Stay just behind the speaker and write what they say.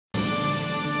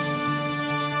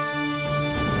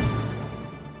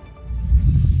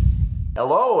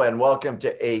Hello and welcome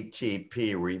to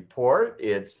ATP Report.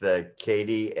 It's the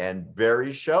Katie and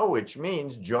Barry Show, which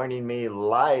means joining me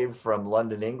live from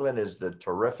London, England is the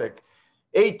terrific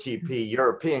ATP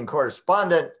European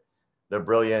correspondent, the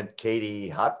brilliant Katie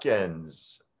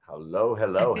Hopkins. Hello,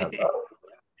 hello, hello.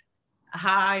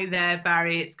 Hi there,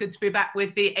 Barry. It's good to be back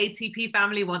with the ATP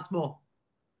family once more.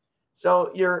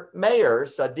 So your mayor,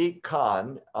 Sadiq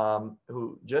Khan,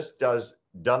 who just does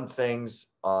dumb things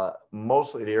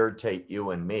mostly to irritate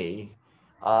you and me,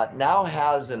 now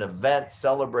has an event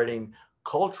celebrating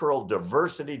cultural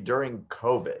diversity during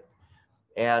COVID.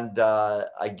 And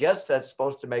I guess that's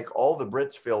supposed to make all the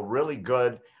Brits feel really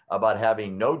good about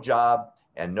having no job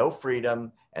and no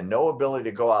freedom and no ability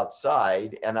to go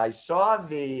outside. And I saw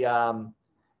the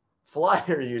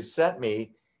flyer you sent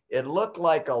me. It looked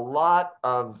like a lot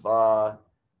of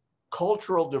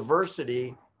cultural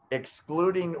diversity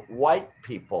excluding white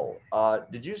people.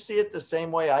 Did you see it the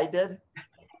same way I did?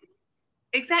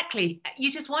 Exactly.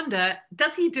 You just wonder,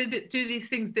 does he do these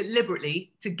things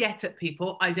deliberately to get at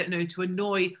people? I don't know, to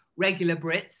annoy regular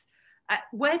Brits.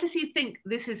 Where does he think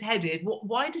this is headed?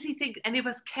 Why does he think any of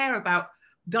us care about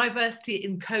diversity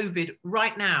in COVID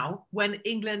right now when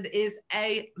England is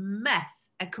a mess,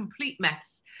 a complete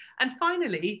mess? And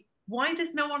finally, why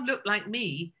does no one look like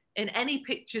me in any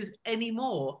pictures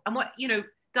anymore? And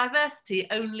diversity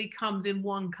only comes in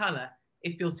one color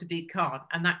if you're Sadiq Khan,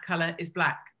 and that color is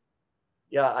black.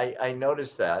 Yeah, I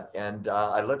noticed that. And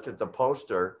I looked at the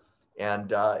poster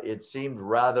and it seemed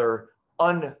rather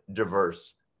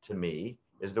undiverse to me,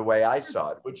 is the way I saw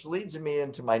it, which leads me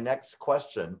into my next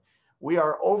question. We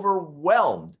are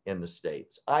overwhelmed in the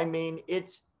States. I mean,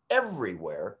 it's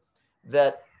everywhere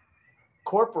that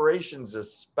corporations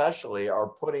especially are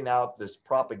putting out this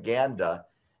propaganda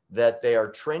that they are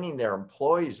training their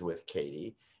employees with,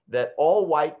 Katie, that all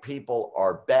white people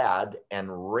are bad and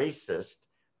racist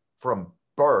from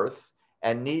birth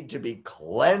and need to be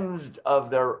cleansed of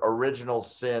their original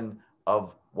sin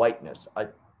of whiteness.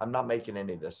 I'm not making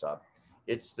any of this up.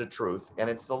 It's the truth. And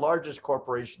it's the largest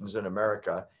corporations in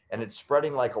America, and it's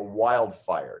spreading like a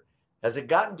wildfire. Has it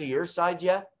gotten to your side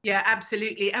yet? Yeah,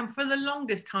 absolutely. And for the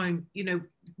longest time,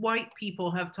 white people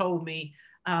have told me,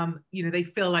 they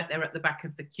feel like they're at the back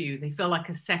of the queue. They feel like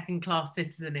a second-class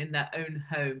citizen in their own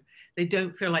home. They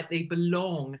don't feel like they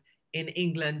belong in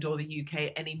England or the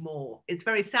UK anymore. It's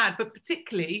very sad, but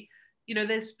particularly,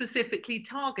 they're specifically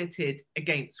targeted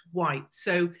against white.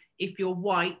 So if you're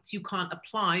white, you can't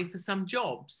apply for some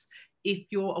jobs. If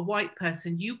you're a white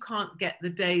person, you can't get the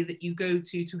day that you go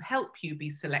to help you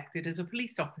be selected as a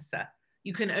police officer.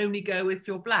 You can only go if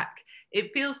you're black.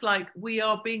 It feels like we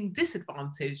are being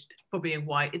disadvantaged for being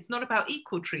white. It's not about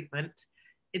equal treatment.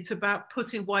 It's about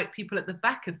putting white people at the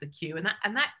back of the queue, and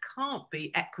that can't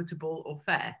be equitable or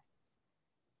fair.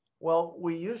 Well,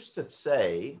 we used to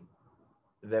say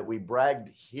that we bragged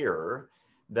here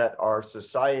that our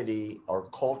society, our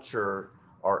culture,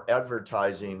 our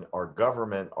advertising, our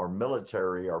government, our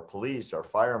military, our police, our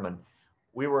firemen,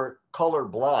 we were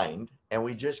colorblind and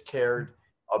we just cared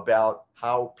about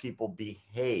how people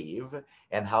behave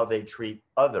and how they treat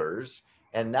others.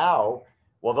 And now,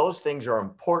 well, those things are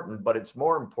important, but it's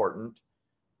more important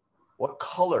what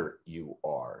color you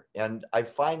are. And I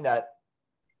find that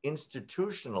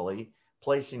institutionally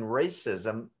placing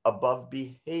racism above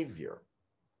behavior.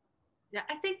 Yeah,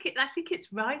 I think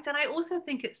it's right, and I also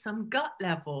think it's some gut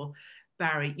level,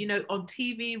 Barry. On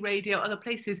TV, radio, other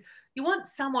places, you want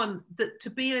someone to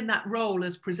be in that role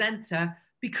as presenter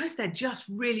because they're just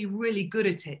really, really good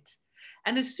at it.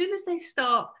 And as soon as they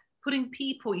start putting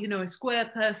people, a square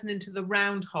person into the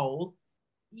round hole,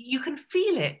 you can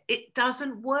feel it. It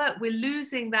doesn't work. We're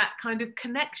losing that kind of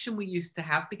connection we used to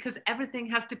have because everything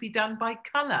has to be done by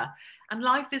color, and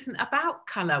life isn't about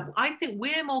color. I think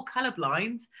we're more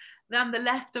colorblind than the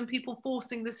left and people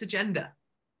forcing this agenda.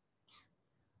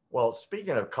 Well,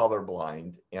 speaking of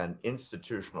colorblind and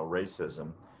institutional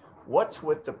racism, what's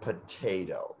with the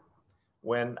potato?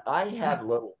 When I had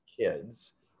little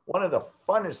kids, one of the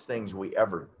funnest things we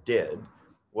ever did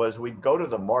was we'd go to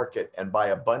the market and buy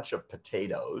a bunch of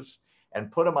potatoes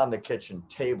and put them on the kitchen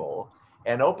table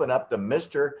and open up the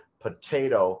Mr.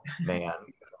 Potato Man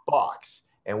box.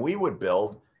 And we would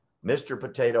build Mr.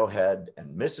 Potato Head and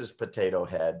Mrs. Potato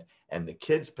Head and the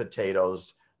kids'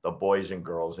 potatoes, the boys and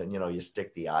girls. And, you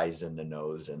stick the eyes in the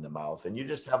nose and the mouth and you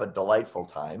just have a delightful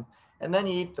time. And then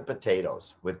you eat the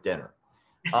potatoes with dinner.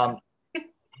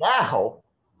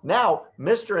 Now,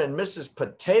 Mr. and Mrs.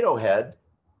 Potato Head,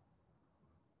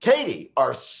 Katie,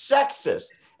 are sexist,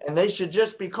 and they should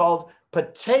just be called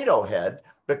Potato Head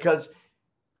because,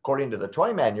 according to the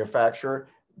toy manufacturer,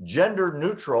 gender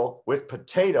neutral with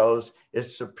potatoes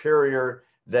is superior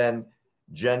than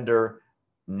gender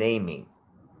naming.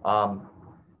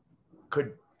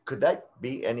 Could that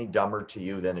be any dumber to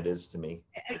you than it is to me?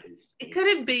 It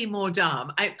couldn't be more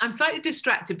dumb. I'm slightly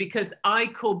distracted because I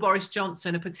call Boris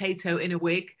Johnson a potato in a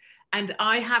wig, and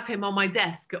I have him on my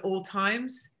desk at all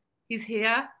times. He's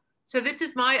here. So this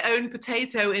is my own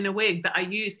potato in a wig that I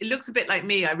use. It looks a bit like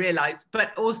me, I realize,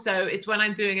 but also it's when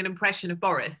I'm doing an impression of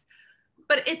Boris.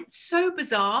 But it's so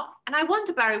bizarre. And I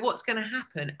wonder, Barry, what's going to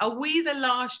happen? Are we the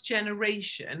last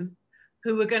generation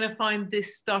who are going to find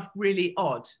this stuff really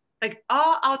odd? Like,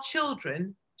 are our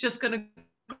children just going to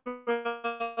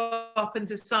grow up and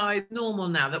decide normal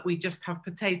now that we just have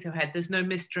potato head? There's no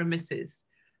Mr. and Mrs.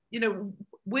 You know,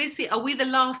 are we the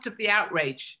last of the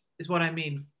outrage, is what I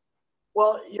mean.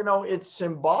 Well, you know, it's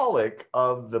symbolic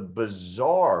of the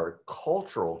bizarre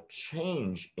cultural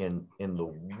change in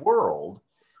the world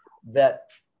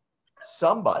that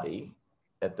somebody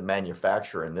at the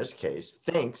manufacturer, in this case,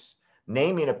 thinks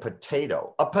naming a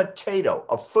potato,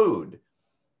 a food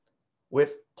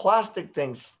with plastic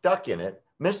things stuck in it,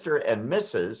 Mr. and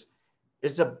Mrs.,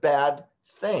 is a bad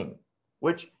thing,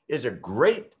 which is a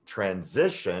great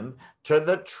transition to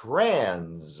the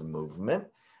trans movement.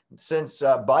 Since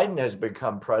Biden has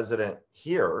become president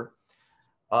here,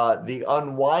 the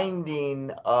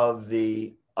unwinding of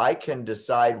the I can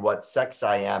decide what sex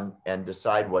I am and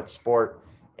decide what sport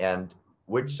and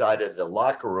which side of the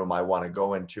locker room I want to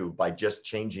go into by just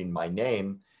changing my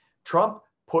name, Trump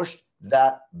pushed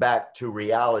that back to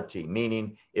reality,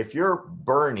 meaning if you're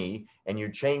Bernie and you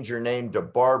change your name to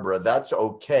Barbara, that's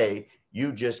okay.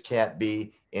 You just can't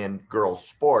be in girls'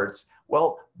 sports.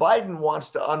 Well, Biden wants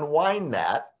to unwind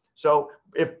that. So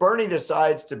if Bernie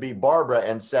decides to be Barbara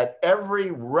and set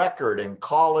every record in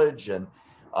college and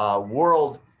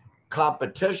world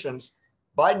competitions,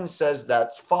 Biden says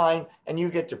that's fine. And you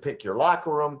get to pick your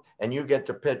locker room and you get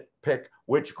to pick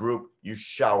which group you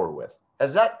shower with.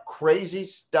 Has that crazy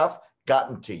stuff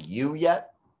gotten to you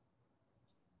yet?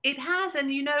 It has.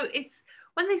 And, you know, it's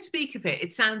when they speak of it,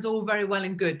 it sounds all very well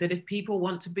and good that if people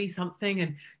want to be something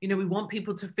and, you know, we want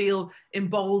people to feel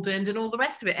emboldened and all the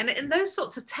rest of it. And those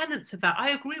sorts of tenets of that,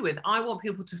 I agree with. I want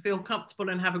people to feel comfortable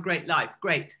and have a great life.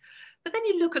 Great. But then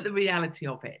you look at the reality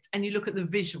of it and you look at the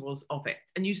visuals of it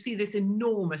and you see this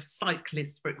enormous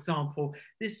cyclist, for example,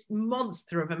 this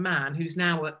monster of a man who's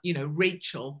now, you know,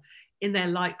 Rachel in their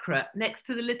lycra next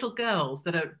to the little girls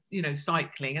that are, you know,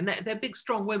 cycling, and they're big,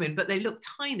 strong women, but they look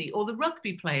tiny. Or the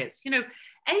rugby players, you know,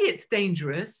 A, it's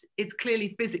dangerous. It's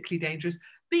clearly physically dangerous.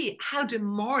 B, how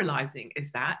demoralizing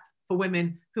is that for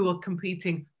women who are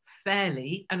competing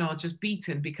fairly and are just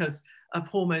beaten because of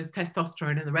hormones,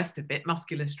 testosterone, and the rest of it,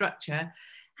 muscular structure.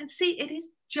 And C, it is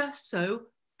just so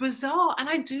bizarre. And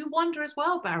I do wonder as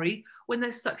well, Barry, when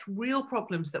there's such real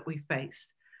problems that we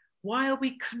face, why are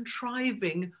we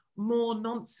contriving more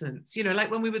nonsense? You know,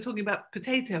 like when we were talking about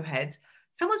potato heads,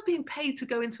 someone's being paid to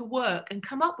go into work and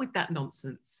come up with that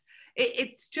nonsense.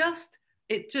 It's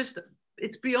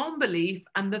beyond belief.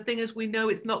 And the thing is, we know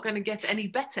it's not going to get any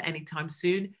better anytime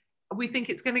soon. We think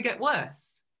it's going to get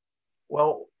worse.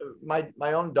 Well, my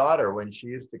own daughter, when she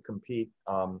used to compete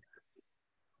on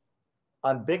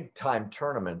big time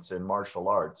tournaments in martial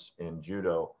arts, in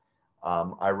judo,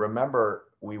 I remember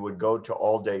we would go to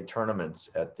all day tournaments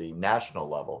at the national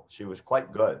level. She was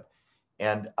quite good.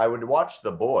 And I would watch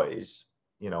the boys,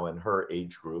 you know, in her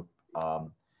age group,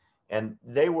 and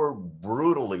they were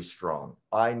brutally strong.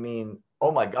 I mean,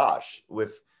 oh my gosh,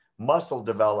 with muscle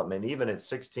development, even at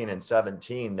 16 and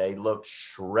 17, they looked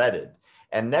shredded.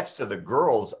 And next to the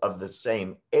girls of the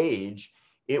same age,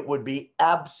 it would be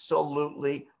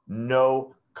absolutely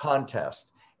no contest.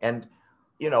 And,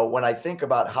 you know, when I think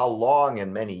about how long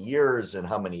and many years and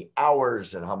how many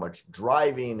hours and how much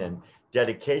driving and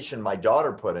dedication my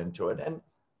daughter put into it, and,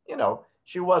 you know,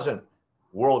 she wasn't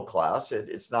world class.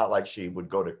 It's not like she would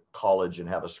go to college and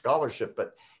have a scholarship.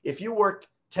 But if you work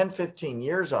 10, 15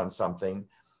 years on something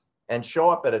and show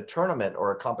up at a tournament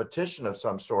or a competition of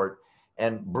some sort,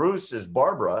 and Bruce is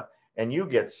Barbara, and you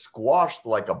get squashed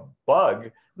like a bug,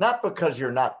 not because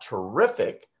you're not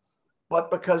terrific,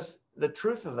 but because the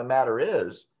truth of the matter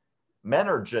is men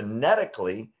are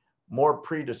genetically more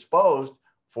predisposed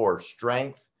for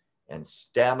strength and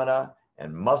stamina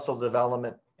and muscle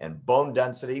development and bone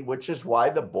density, which is why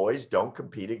the boys don't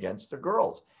compete against the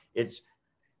girls. It's,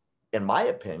 in my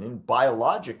opinion,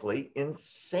 biologically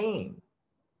insane.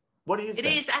 What do you think?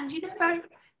 It is. And, you know,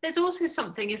 there's also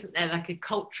something, isn't there, like a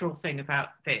cultural thing about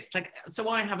this? Like, so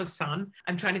I have a son.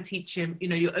 I'm trying to teach him, you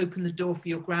know, you open the door for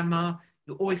your grandma.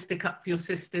 You always stick up for your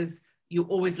sisters. You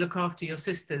always look after your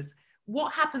sisters.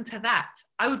 What happened to that?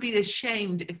 I would be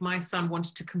ashamed if my son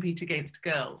wanted to compete against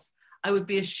girls. I would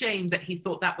be ashamed that he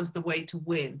thought that was the way to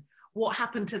win. What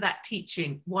happened to that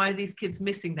teaching? Why are these kids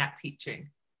missing that teaching?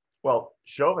 Well,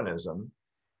 chauvinism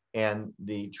and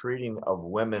the treating of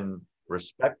women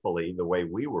respectfully, the way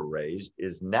we were raised,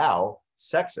 is now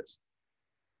sexist.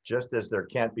 Just as there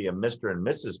can't be a Mr. and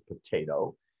Mrs.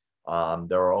 Potato,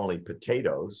 there are only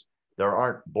potatoes. There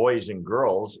aren't boys and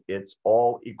girls. It's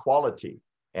all equality.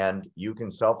 And you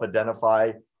can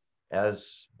self-identify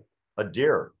as a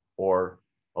deer or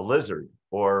a lizard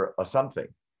or a something.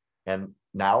 And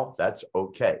now that's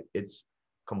okay. It's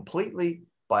completely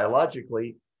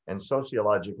biologically and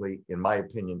sociologically, in my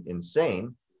opinion,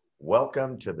 insane.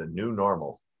 Welcome to the new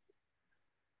normal.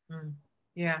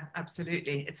 Yeah,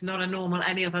 absolutely. It's not a normal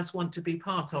any of us want to be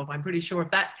part of. I'm pretty sure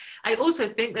of that. I also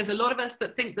think there's a lot of us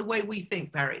that think the way we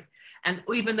think, Barry. And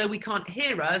even though we can't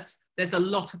hear us, there's a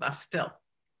lot of us still.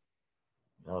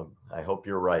 Oh, I hope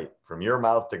you're right. From your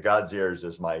mouth to God's ears,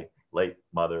 as my late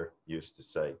mother used to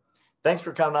say. Thanks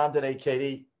for coming on today,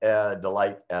 Katie.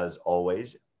 Delight as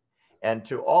always. And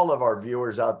to all of our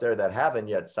viewers out there that haven't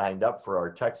yet signed up for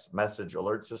our text message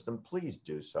alert system, please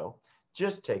do so.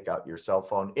 Just take out your cell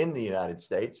phone in the United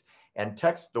States and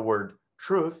text the word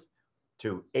truth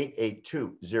to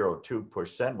 88202.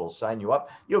 Push send. We'll sign you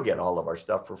up. You'll get all of our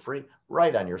stuff for free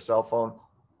right on your cell phone.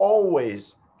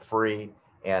 Always free.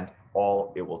 And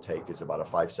all it will take is about a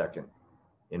 5-second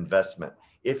investment.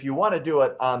 If you want to do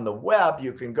it on the web,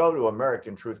 you can go to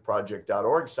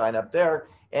americantruthproject.org, sign up there,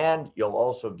 and you'll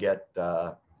also get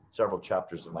several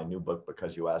chapters of my new book,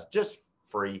 Because You Asked, just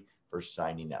free for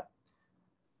signing up.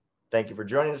 Thank you for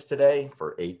joining us today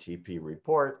for ATP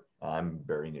Report. I'm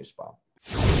Barry Nussbaum.